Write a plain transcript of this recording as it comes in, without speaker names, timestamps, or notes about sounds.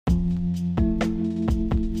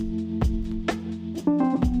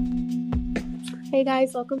Hey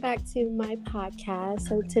guys, welcome back to my podcast.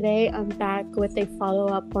 So today I'm back with a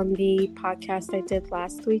follow-up on the podcast I did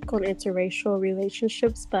last week on interracial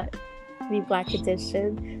relationships, but the Black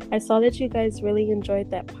edition. I saw that you guys really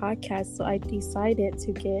enjoyed that podcast, so I decided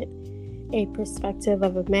to get a perspective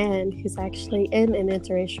of a man who's actually in an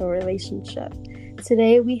interracial relationship.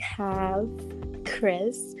 Today we have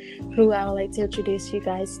Chris, who I would like to introduce you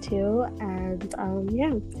guys to, and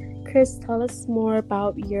Chris, tell us more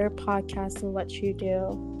about your podcast and what you do.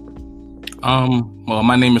 Well,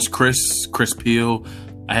 my name is Chris Peel.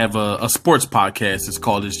 I have a sports podcast. It's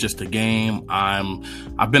called It's Just a Game.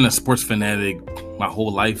 I've been a sports fanatic my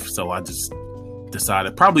whole life, so I just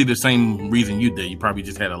decided, probably the same reason you did. You probably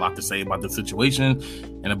just had a lot to say about the situation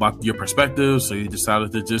and about your perspective, so you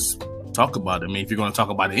decided to just talk about it. I mean, if you're going to talk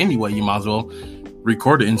about it anyway, you might as well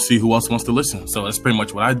record it and see who else wants to listen. So that's pretty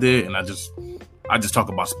much what I did, and I just talk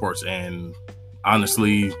about sports, and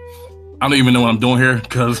honestly, I don't even know what I'm doing here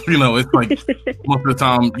because, it's like most of the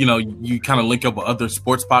time, you kind of link up with other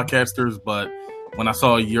sports podcasters. But when I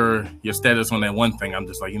saw your status on that one thing, I'm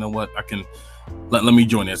just like, you know what? I can let me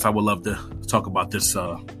join this. I would love to talk about this.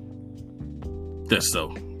 So,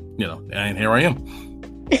 and here I am.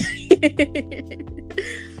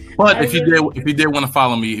 But if you did want to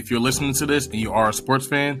follow me, if you're listening to this and you are a sports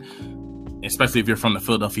fan, especially if you're from the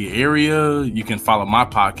Philadelphia area, you can follow my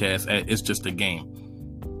podcast at It's Just a Game.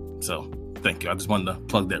 So, thank you. I just wanted to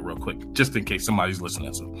plug that real quick, just in case somebody's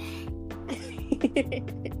listening. So.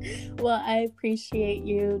 Well, I appreciate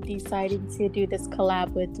you deciding to do this collab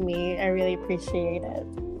with me. I really appreciate it.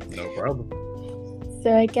 No problem.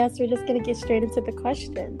 So I guess we're just going to get straight into the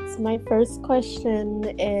questions. My first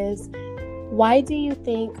question is, why do you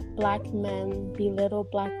think Black men belittle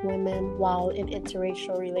Black women while in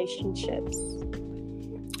interracial relationships?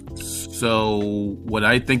 So what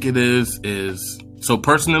I think it is, so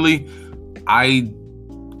personally, I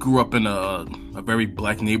grew up in a very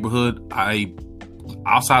Black neighborhood.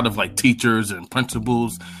 Outside of like teachers and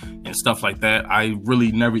principals and stuff like that, I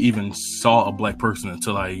really never even saw a Black person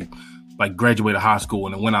until I like graduated high school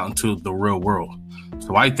and then went out into the real world.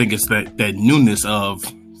 So I think it's that newness of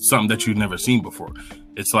something that you've never seen before.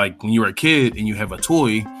 It's like when you were a kid and you have a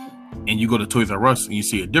toy and you go to Toys R Us and you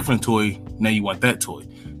see a different toy, now you want that toy.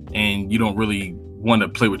 And you don't really want to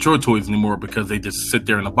play with your toys anymore because they just sit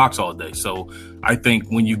there in a box all day. So I think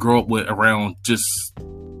when you grow up around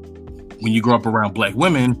Black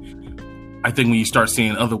women, I think when you start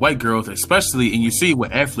seeing other white girls, especially, and you see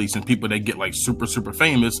with athletes and people that get like super, super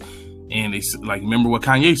famous, and they like, remember what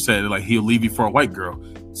Kanye said, like he'll leave you for a white girl.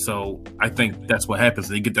 So I think that's what happens.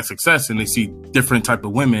 They get that success and they see different type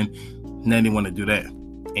of women, and then they want to do that.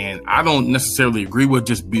 And I don't necessarily agree with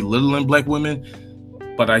just belittling Black women,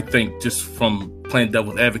 but I think just from playing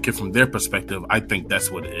devil's advocate from their perspective, I think that's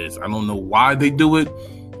what it is. I don't know why they do it,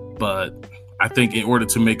 but I think in order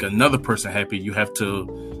to make another person happy, you have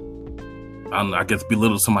to, I guess,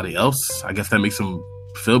 belittle somebody else. I guess that makes them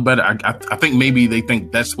feel better. I think maybe they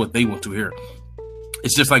think that's what they want to hear.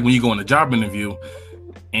 It's just like when you go on a job interview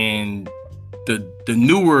and the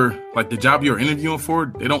newer, like the job you're interviewing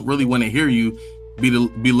for, they don't really want to hear you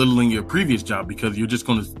belittling your previous job because you're just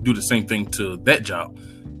going to do the same thing to that job.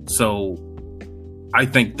 So I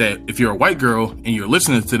think that if you're a white girl and you're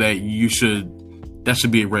listening to that, that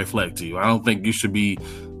should be a red flag to you. I don't think you should be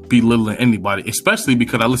belittling anybody, especially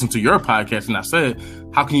because I listened to your podcast and I said,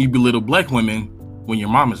 how can you belittle Black women when your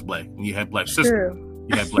mom is Black, when you have Black sisters,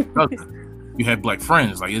 you have Black cousins, you have Black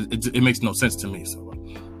friends? Like it makes no sense to me. So,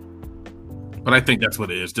 but I think that's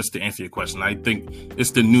what it is. Just to answer your question, I think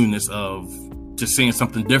it's the newness of just seeing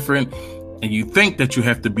something different, and you think that you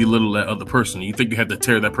have to belittle that other person. You think you have to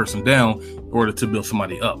tear that person down in order to build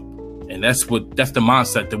somebody up. And that's the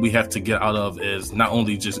mindset that we have to get out of, is not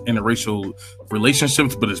only just interracial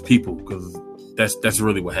relationships, but as people, because that's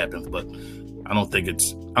really what happens. But I don't think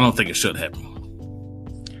it should happen.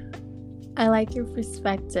 I like your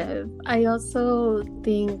perspective. I also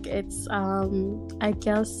think it's, I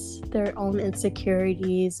guess, their own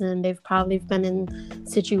insecurities, and they've probably been in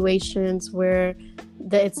situations where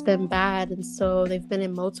it's been bad, and so they've been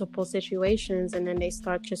in multiple situations, and then they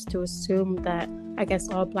start just to assume that, I guess,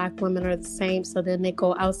 all Black women are the same. So then they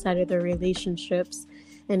go outside of their relationships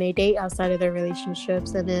and they date outside of their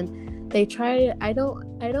relationships, and then they try. I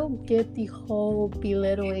don't get the whole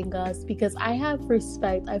belittling us, because I have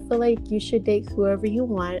respect. I feel like you should date whoever you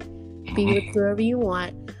want, be with whoever you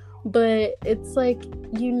want, but it's like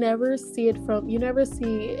you never see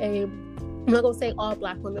I'm not gonna say all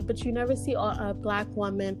Black women, but you never see a Black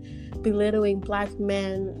woman belittling Black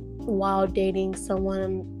men while dating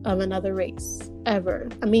someone of another race ever.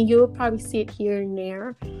 I mean, you'll probably see it here and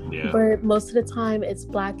there, but most of the time it's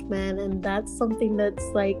Black men, and that's something that's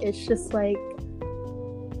like, it's just like,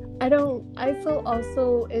 I feel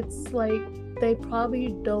also it's like they probably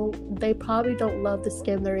don't love the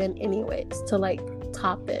skin they're in anyways to like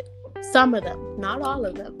top it. Some of them, not all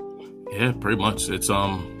of them. Yeah, pretty much. It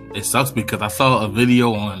sucks because I saw a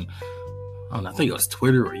video on, I don't know, I think it was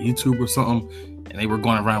Twitter or YouTube or something, and they were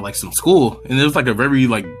going around like some school, and it was like a very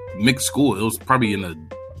like mixed school. It was probably in a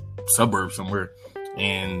suburb somewhere,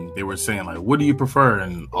 and they were saying like, what do you prefer?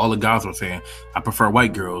 And all the guys were saying, I prefer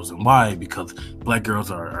white girls. And why? Because Black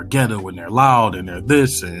girls are ghetto and they're loud and they're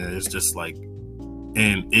this, and it's just like,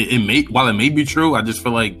 and while it may be true, I just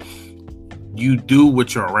feel like you do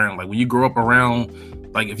what you're around. Like when you grow up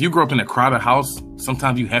around, like if you grow up in a crowded house,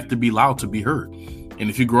 sometimes you have to be loud to be heard. And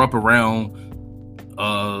if you grow up around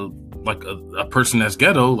like a person that's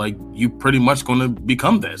ghetto, like you pretty much going to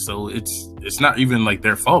become that. So it's not even like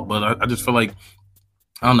their fault, but I just feel like,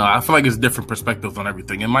 I don't know, I feel like it's different perspectives on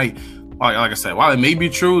everything. It might, like I said, while it may be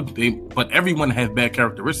true, but everyone has bad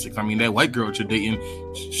characteristics. I mean, that white girl that you're dating,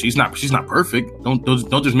 she's not perfect. Don't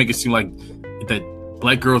just make it seem like that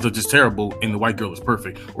Black girls are just terrible and the white girl is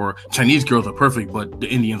perfect, or Chinese girls are perfect but the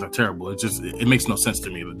Indians are terrible. It makes no sense to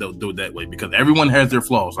me that they'll do it that way, because everyone has their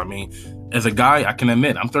flaws. I mean, as a guy, I can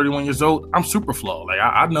admit I'm 31 years old. I'm super flawed. Like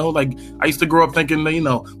I know, like I used to grow up thinking that, you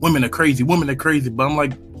know, women are crazy, but I'm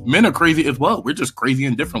like, men are crazy as well. We're just crazy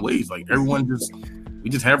in different ways. Like we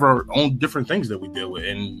just have our own different things that we deal with.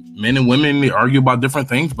 And men and women, they argue about different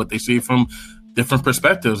things, but they see it from different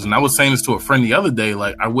perspectives. And I was saying this to a friend the other day,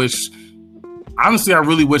 like honestly, I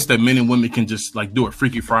really wish that men and women can just like do a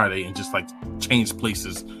Freaky Friday and just like change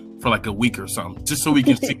places for like a week or something, just so we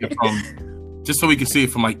can see it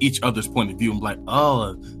from like each other's point of view and be like,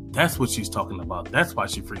 oh, that's what she's talking about. That's why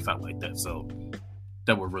she freaks out like that. So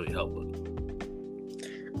that would really help.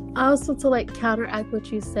 Also, to like counteract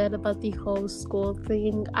what you said about the whole school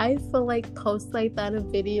thing, I feel like posts like that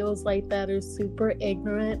and videos like that are super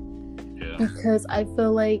ignorant. Yeah. Because I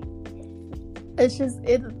feel like it's just,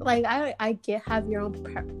 like I get have your own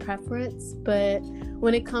preference, but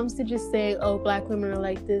when it comes to just saying, oh, Black women are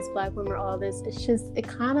like this, Black women are all this, it just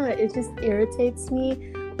irritates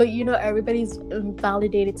me. But you know, everybody's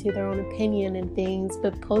validated to their own opinion and things,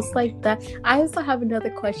 but posts like that, I also have another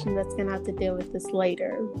question that's gonna have to deal with this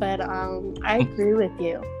later, but I agree with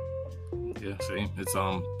you. Yeah, see, it's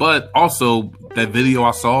but also that video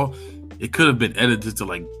I saw, it could have been edited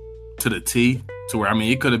to the T, to where, I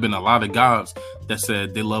mean, it could have been a lot of guys that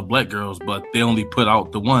said they love Black girls, but they only put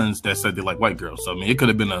out the ones that said they like white girls. So I mean, it could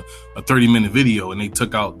have been a 30-minute video, and they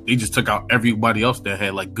just took out everybody else that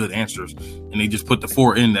had like good answers, and they just put the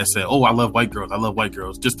 4 in that said, oh, I love white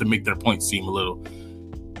girls, just to make their point seem a little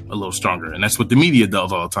stronger. And that's what the media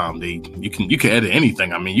does all the time. You can edit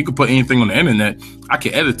anything. I mean, you can put anything on the internet. I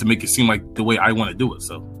can edit to make it seem like the way I want to do it.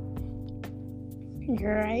 So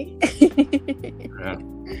you're right. Yeah.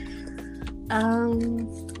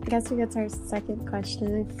 I guess we get to our second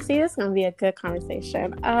question. See, this is going to be a good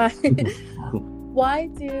conversation. Why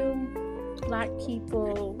do Black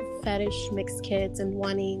people fetish mixed kids and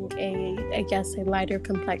wanting a lighter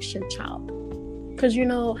complexion child? Because you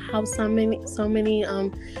know how so many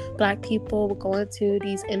Black people will go into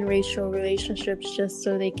these interracial relationships just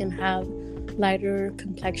so they can have lighter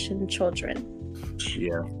complexion children.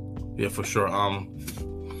 Yeah, for sure.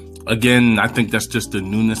 Again, I think that's just the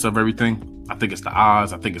newness of everything. I think it's the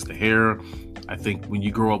eyes. I think it's the hair. I think when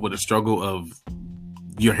you grow up with a struggle of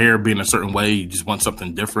your hair being a certain way, you just want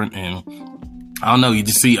something different. And I don't know, you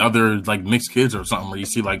just see other like mixed kids or something, where you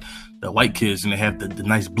see like the white kids and they have the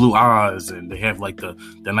nice blue eyes, and they have like the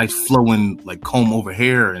nice flowing like comb over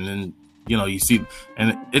hair. And then, you know, you see,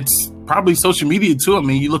 and it's probably social media too. I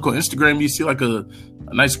mean, you look on Instagram, you see like a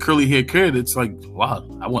nice curly haired kid. It's like, wow,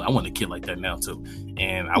 I want a kid like that now too.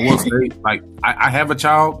 And I will say, like, I have a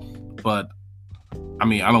child, but I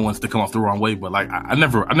mean, I don't want it to come off the wrong way, but like, I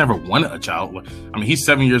never wanted a child. I mean, he's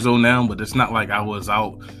 7 years old now, but it's not like I was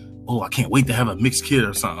out, oh, I can't wait to have a mixed kid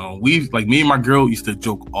or something. Me and my girl used to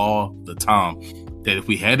joke all the time that if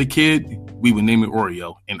we had a kid, we would name it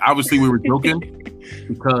Oreo. And obviously we were joking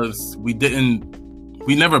because we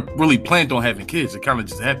never really planned on having kids. It kind of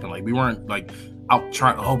just happened. Like, we weren't like out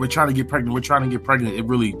we're trying to get pregnant. It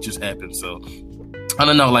really just happened. So I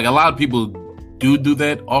don't know, like a lot of people do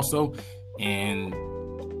that also. And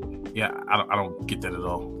yeah, I don't get that at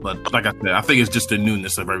all. But like I said, I think it's just the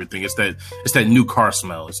newness of everything. It's that new car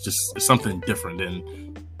smell. It's something different than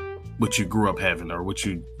what you grew up having or what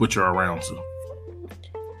you're around. So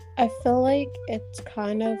I feel like it's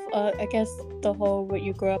kind of, I guess, the whole what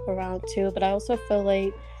you grew up around too. But I also feel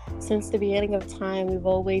like since the beginning of time, we've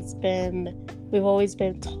always been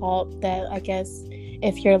taught that, I guess,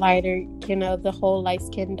 if you're lighter, the whole light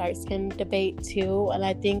skin, dark skin debate too. And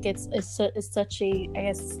I think it's such a, I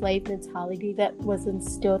guess, slave mentality that was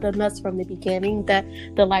instilled in us from the beginning, that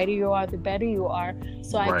the lighter you are, the better you are.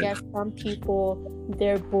 So I Right. guess some people,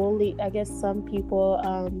 they're bullied. I guess some people,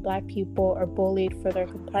 black people, are bullied for their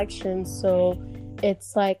complexion. So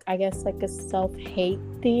it's like, I guess, like a self-hate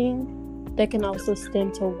thing that can also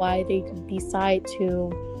stem to why they decide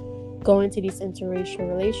to go into these interracial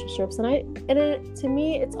relationships. To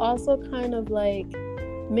me, it's also kind of like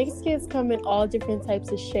mixed kids come in all different types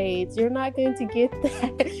of shades. You're not going to get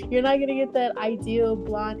that. You're not going to get that ideal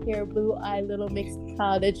blonde hair, blue eye little mixed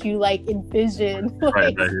child that you like envision.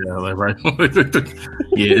 Right. Yeah. Right.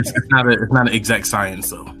 Yeah. It's not an exact science,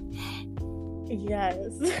 though. Yes.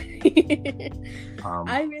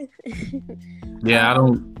 Yeah. I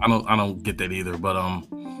don't get that either. But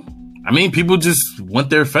I mean, people just want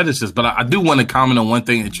their fetishes. But I do want to comment on one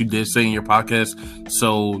thing that you did say in your podcast.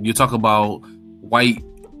 So you talk about white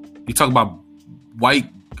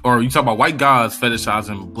white guys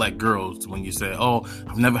fetishizing black girls when you say, "Oh,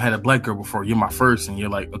 I've never had a black girl before. You're my first," and you're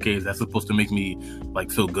like, "Okay, is that supposed to make me like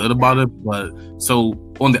feel good about it?" But so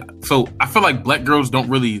I feel like black girls don't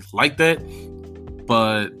really like that,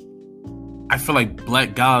 but I feel like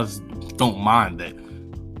black guys don't mind that.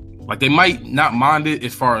 Like they might not mind it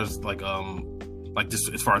as far as like just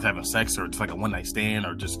as far as having sex or just like a one night stand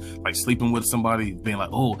or just like sleeping with somebody, being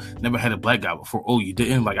like, "Oh, never had a black guy before." "Oh, you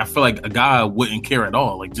didn't?" Like I feel like a guy wouldn't care at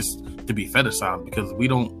all, like just to be fetishized, because I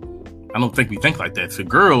don't think we think like that. So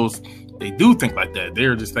girls, they do think like that.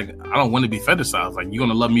 They're just like, "I don't want to be fetishized. Like you're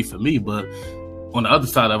gonna love me for me." But on the other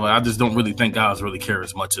side of it, I just don't really think guys really care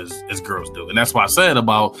as much as girls do. And that's why I said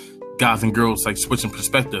about guys and girls like switching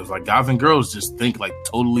perspectives. Like guys and girls just think like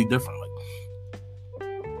totally differently.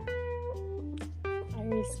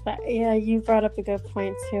 Yeah, you brought up a good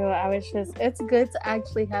point too. It's good to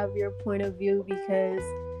actually have your point of view, because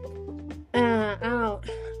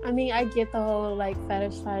I get the whole like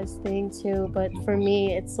fetishized thing too, but for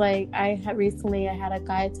me, it's like I had a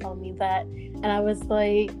guy tell me that, and I was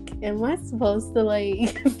like, am I supposed to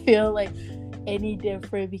like feel like any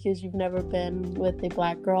different because you've never been with a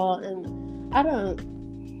black girl? And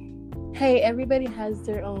hey, everybody has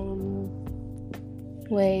their own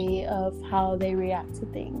way of how they react to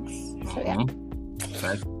things. So yeah.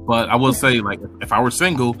 But I will say, like, if I were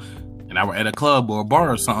single and I were at a club or a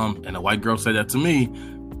bar or something and a white girl said that to me,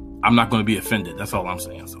 I'm not going to be offended. That's all I'm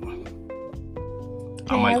saying. So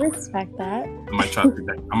I respect that.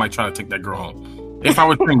 I might try to take that girl home. If I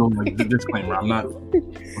were single, like, disclaimer, I'm not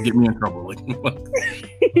get me in trouble. Like,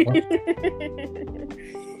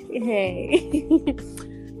 hey.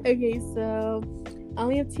 Okay, so I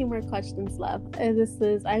only have 2 more questions left. And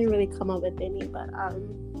I didn't really come up with any, but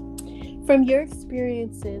from your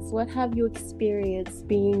experiences, what have you experienced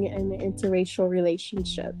being in an interracial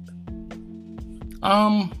relationship?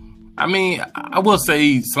 I mean, I will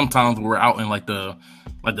say sometimes we're out in like the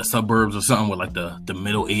suburbs or something with like the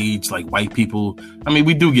middle age like white people. I mean,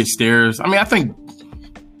 we do get stares. I mean, I think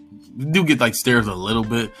we do get like stares a little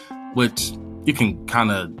bit, which you can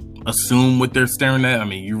kind of assume what they're staring at. I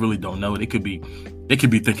mean, you really don't know. They could be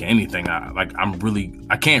thinking anything.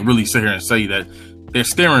 I can't really sit here and say that they're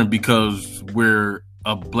staring because we're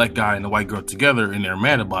a black guy and a white girl together and they're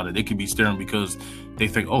mad about it. They could be staring because they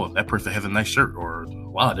think, "Oh, that person has a nice shirt," or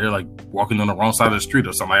 "Wow, they're like walking on the wrong side of the street,"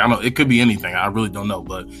 or something. I don't know. It could be anything. I really don't know.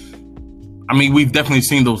 But I mean, we've definitely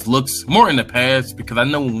seen those looks more in the past, because I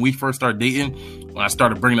know when we first started dating, when I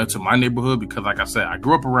started bringing it to my neighborhood, because like I said, I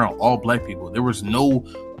grew up around all black people. There were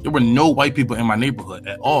no white people in my neighborhood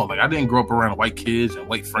at all. Like I didn't grow up around white kids and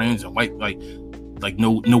white friends and white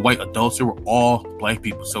no white adults. They were all black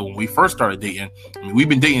people. So when we first started dating, I mean, we've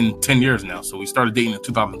been dating 10 years now. So we started dating in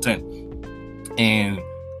 2010. And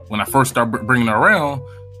when I first started bringing her around,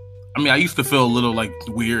 I mean, I used to feel a little like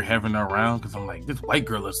weird having her around, because I'm like, this white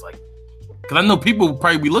girl is like, because I know people would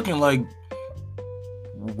probably be looking like,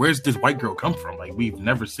 where's this white girl come from? Like, we've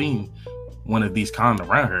never seen one of these kind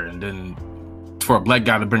around her. And then for a black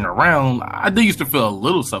guy to bring her around, I did used to feel a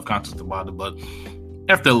little self-conscious about it, but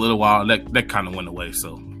after a little while, that kind of went away.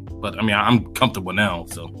 So, but I mean, I'm comfortable now,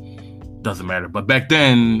 so it doesn't matter. But back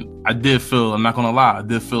then, I'm not gonna lie, I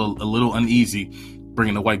did feel a little uneasy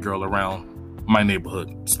bringing a white girl around my neighborhood,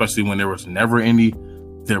 especially when there was never any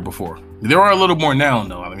there before. There are a little more now,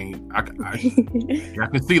 though. I mean, I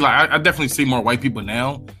can see, like, I definitely see more white people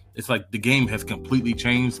now. It's like the game has completely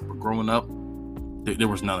changed. But growing up, there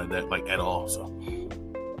was none of that, like, at all. So,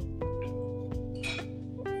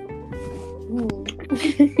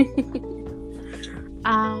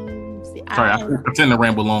 Sorry, I pretend to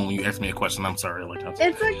ramble on when you ask me a question. I'm sorry.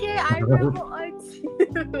 It's okay. I ramble on too.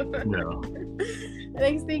 No.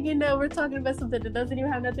 Next thing you know, we're talking about something that doesn't even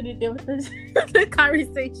have nothing to do with the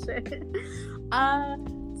conversation.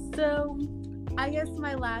 So I guess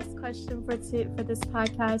my last question for this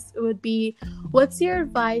podcast would be, what's your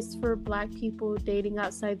advice for Black people dating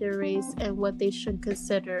outside their race and what they should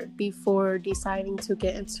consider before deciding to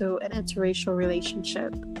get into an interracial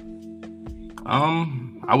relationship?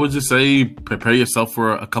 I would just say prepare yourself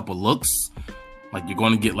for a couple looks. Like, you're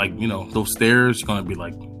going to get those stares. You're going to be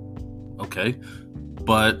like, okay.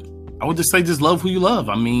 But I would just say just love who you love.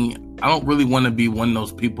 I mean, I don't really want to be one of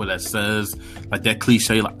those people that says like that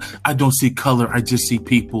cliche, like, I don't see color, I just see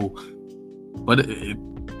people. But it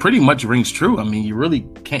pretty much rings true. I mean, you really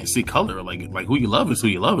can't see color. Like who you love is who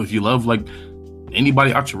you love. If you love like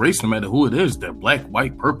anybody out your race, no matter who it is, they're black,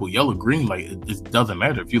 white, purple, yellow, green, like it doesn't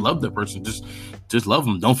matter. If you love that person, just love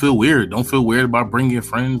them. Don't feel weird. Don't feel weird about bringing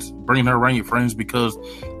her around your friends because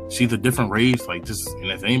she's a different race. Like, and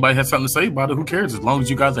if anybody has something to say about it, who cares? As long as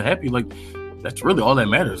you guys are happy, like, that's really all that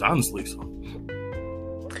matters, honestly. So,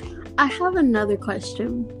 I have another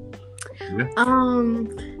question. Yeah.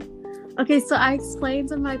 Okay, so I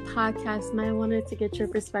explained in my podcast, and I wanted to get your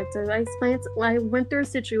perspective. I went through a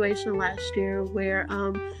situation last year where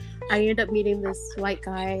I ended up meeting this white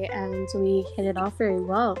guy, and we hit it off very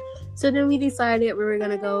well. So then we decided we were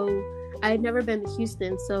gonna go. I had never been to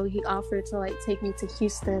Houston, so he offered to like take me to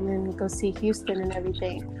Houston and go see Houston and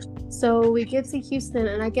everything. So we get to Houston,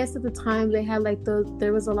 and I guess at the time they had like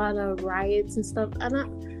there was a lot of riots and stuff, and a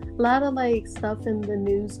lot of like stuff in the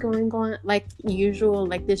news going on, like usual,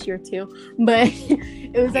 like this year too. But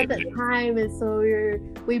it was at that time, and so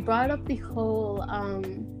we brought up the whole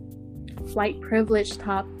white privilege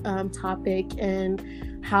topic and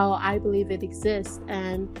how I believe it exists,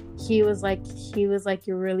 and he was like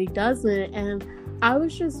it really doesn't. And I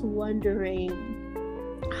was just wondering,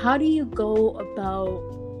 how do you go about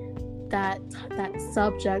that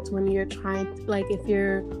subject when you're trying, like, if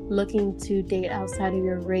you're looking to date outside of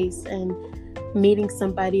your race and meeting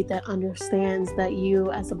somebody that understands that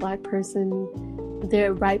you as a Black person,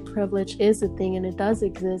 their white privilege is a thing and it does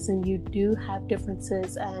exist, and you do have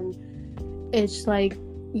differences, and it's like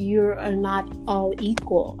you are not all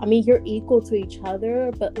equal. I mean, you're equal to each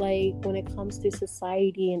other, but like when it comes to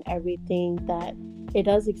society and everything, that it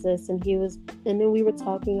does exist. And then we were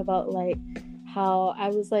talking about like how I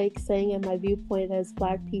was like saying in my viewpoint, as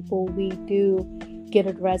Black people, we do get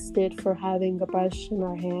arrested for having a brush in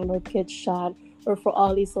our hand or get shot, or for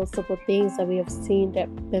all these so simple things that we have seen that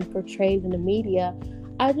been portrayed in the media.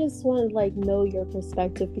 I just want to like know your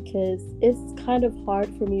perspective, because it's kind of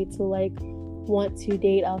hard for me to like want to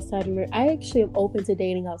date outside of race. I actually am open to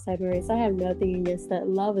dating outside of race. I have nothing against that.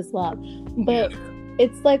 Love is love. But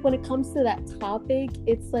it's like when it comes to that topic,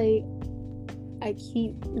 it's like I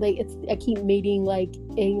keep meeting like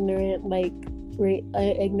ignorant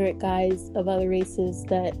guys of other races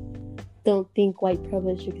that don't think white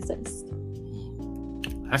privilege exists.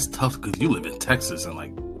 That's tough because you live in Texas, and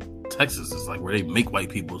like Texas is like where they make white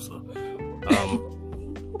people. So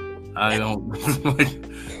I don't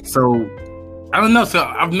so I don't know. So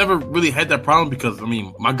I've never really had that problem because I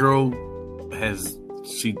mean my girl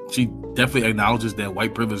she definitely acknowledges that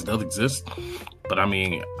white privilege does exist. But I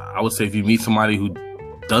mean, I would say if you meet somebody who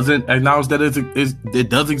doesn't acknowledge that it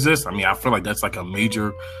does exist, I mean, I feel like that's like a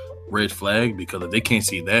major red flag, because if they can't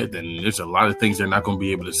see that, then there's a lot of things they're not going to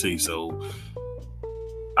be able to see. So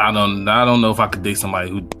I don't know if I could date somebody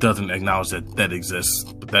who doesn't acknowledge that exists.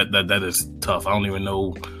 But that is tough. I don't even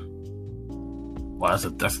know. Well, that's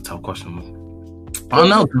a tough question. I don't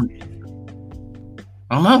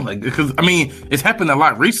know, like, because I mean, it's happened a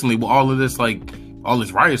lot recently with all of this, like all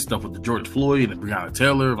this riot stuff with the George Floyd and the Breonna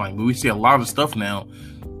Taylor. Like, we see a lot of stuff now,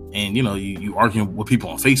 and you know, you arguing with people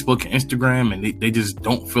on Facebook and Instagram, and they just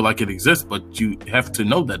don't feel like it exists. But you have to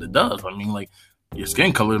know that it does. I mean, like, your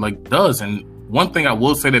skin color like does. And one thing I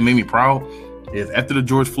will say that made me proud is after the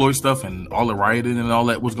George Floyd stuff and all the rioting and all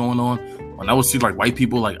that was going on, when I would see like white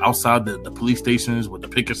people like outside the police stations with the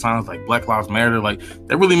picket signs like Black Lives Matter, like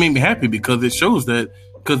that really made me happy, because it shows that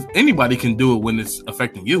because anybody can do it when it's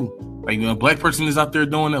affecting you. Like, you know, a Black person is out there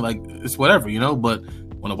doing it, like it's whatever, you know. But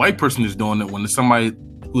when a white person is doing it, when it's somebody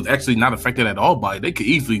who's actually not affected at all by it, they could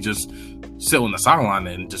easily just sit on the sideline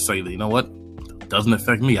and just say, you know what, it doesn't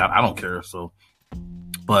affect me. I don't care. So,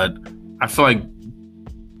 but I feel like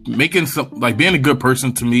being a good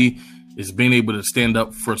person to me is being able to stand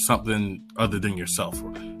up for something other than yourself,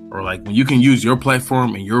 or like when you can use your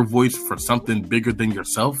platform and your voice for something bigger than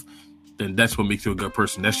yourself. then that's what makes you a good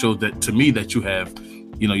person. That shows that to me that you have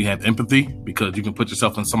empathy, because you can put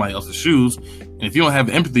yourself in somebody else's shoes. And if you don't have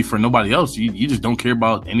empathy for nobody else, you just don't care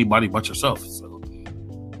about anybody but yourself. So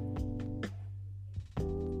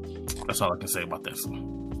that's all I can say about that. So.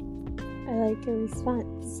 I like your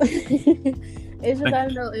response. It's just, I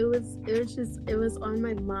don't know, it was on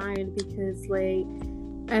my mind because like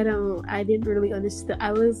I didn't really understand.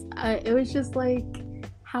 It was just like,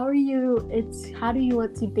 how do you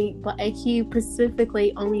want to date? But he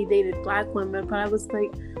specifically only dated Black women, but I was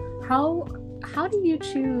like, how do you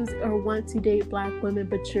choose or want to date Black women,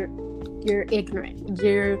 but you're ignorant,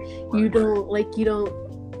 you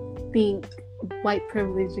don't think white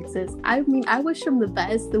privilege exists? I mean, I wish him the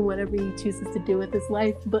best in whatever he chooses to do with his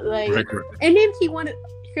life, but like, and then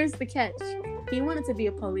here's the catch, he wanted to be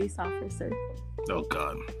a police officer. Oh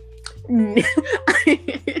God. I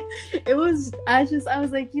was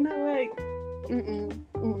like, you know what,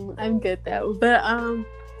 I'm good though. But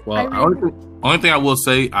only thing I will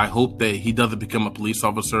say, I hope that he doesn't become a police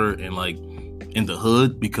officer in the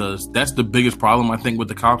hood, because that's the biggest problem I think with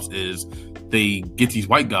the cops is they get these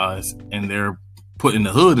white guys and they're put in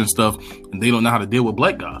the hood and stuff, and they don't know how to deal with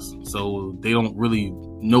Black guys, so they don't really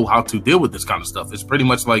know how to deal with this kind of stuff. It's pretty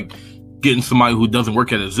much like getting somebody who doesn't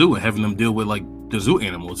work at a zoo and having them deal with like the zoo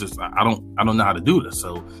animals. I don't know how to do this.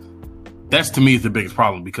 So that's, to me, is the biggest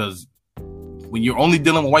problem, because when you're only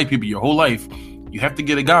dealing with white people your whole life, you have to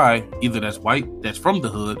get a guy either that's white, that's from the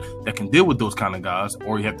hood, that can deal with those kind of guys,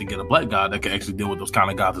 or you have to get a Black guy that can actually deal with those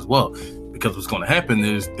kind of guys as well. Because what's going to happen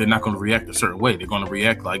is they're not going to react a certain way. They're going to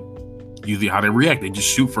react like usually how they react. They just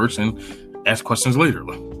shoot first and ask questions later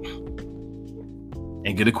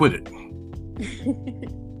and get acquitted.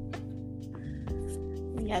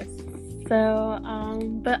 Yes. So,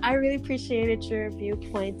 but I really appreciated your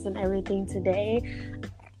viewpoints and everything today.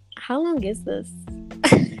 How long is this?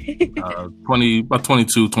 About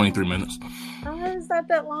 22, 23 minutes. Oh, it's not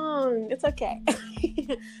that long. It's okay.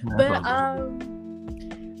 But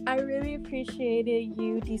I really appreciated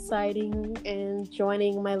you deciding and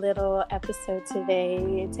joining my little episode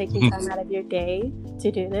today, taking time out of your day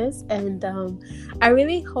to do this. And I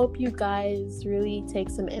really hope you guys really take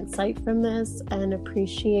some insight from this and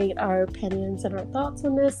appreciate our opinions and our thoughts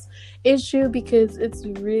on this issue, because it's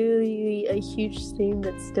really a huge thing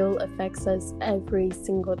that still affects us every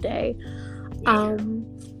single day.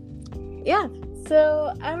 Yeah.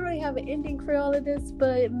 So I don't really have an ending for all of this,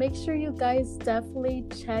 but make sure you guys definitely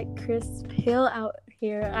check Chris Hill out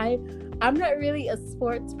here. I'm not really a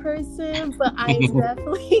sports person, but I'm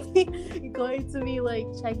definitely going to be like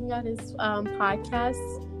checking out his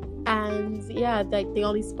podcasts. And yeah, like the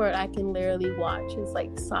only sport I can literally watch is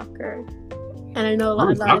like soccer. And I know a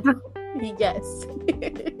lot of yes.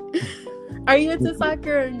 Are you into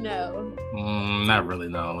soccer or no? Not really,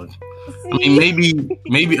 no. I mean,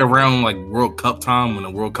 maybe around like World Cup time, when the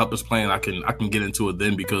World Cup is playing, I can get into it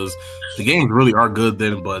then, because the games really are good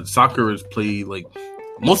then. But soccer is played like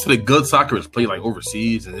most of the good soccer is played like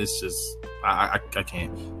overseas, and it's just I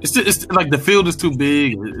can't. It's like the field is too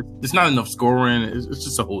big. It's not enough scoring. It's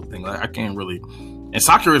just a whole thing. Like I can't really. And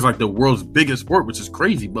soccer is like the world's biggest sport, which is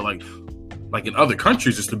crazy. But like in other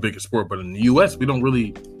countries, it's the biggest sport. But in the U.S., we don't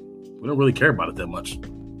really care about it that much.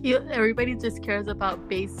 Everybody just cares about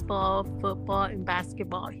baseball, football, and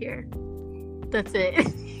basketball here. That's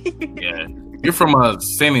it. Yeah. You're from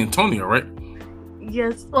San Antonio, right?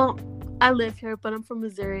 Yes. Well, I live here, but I'm from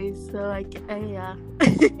Missouri, so yeah.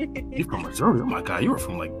 You're from Missouri? Oh my God. You were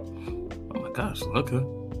from oh my gosh. Okay.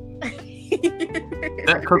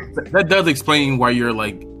 That does explain why you're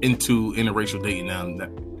like into interracial dating now,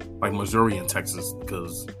 like Missouri and Texas,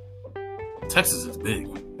 because Texas is big.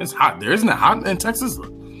 It's hot there. Isn't it hot in Texas?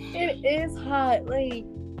 It is hot, like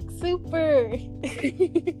super.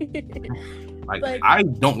 like I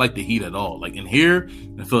don't like the heat at all. Like in here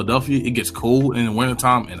in Philadelphia, it gets cold in the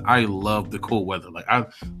wintertime, and I love the cold weather. Like I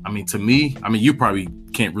mean, to me, you probably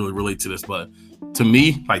can't really relate to this, but to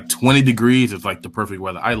me, like 20 degrees is like the perfect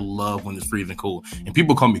weather. I love when it's freezing cold, and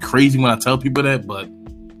people call me crazy when I tell people that, but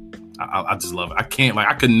I just love it. I can't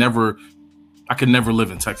I could never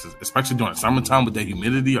live in Texas, especially during summertime with that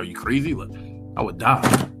humidity. Are you crazy? Like I would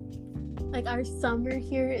die. Like our summer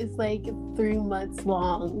here is like 3 months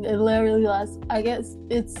long. It literally lasts. I guess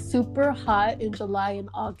it's super hot in July and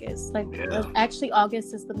August. Actually,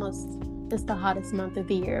 August is the hottest month of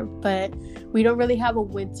the year. But we don't really have a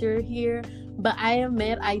winter here. But I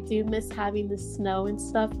admit I do miss having the snow and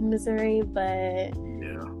stuff in Missouri. But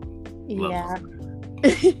yeah.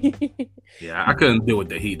 Yeah, I couldn't deal with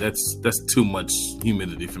the heat. That's too much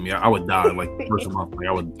humidity for me. I would die like first month.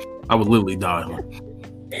 I would literally die.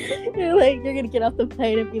 You're gonna get off the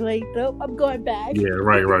plane and be like, nope, I'm going back. Yeah,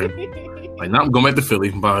 right. Like, now I'm going back to Philly.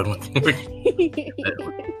 Bye.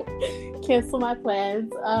 Cancel my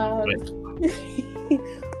plans.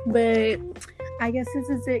 But I guess this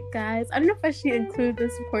is it, guys. I don't know if I should include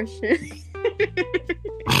this portion.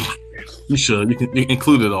 You should. You can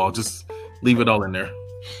include it all. Just leave it all in there.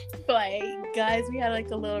 Like, guys, we had like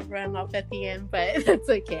a little run off at the end, but that's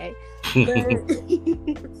okay.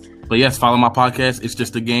 But yes, follow my podcast. It's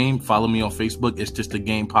Just a Game. Follow me on Facebook. It's Just a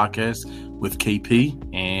Game podcast with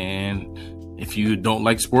KP. And if you don't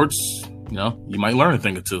like sports, you might learn a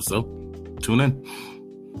thing or two. So tune in.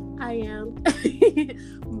 I am.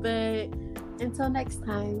 But until next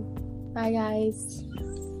time, bye, guys.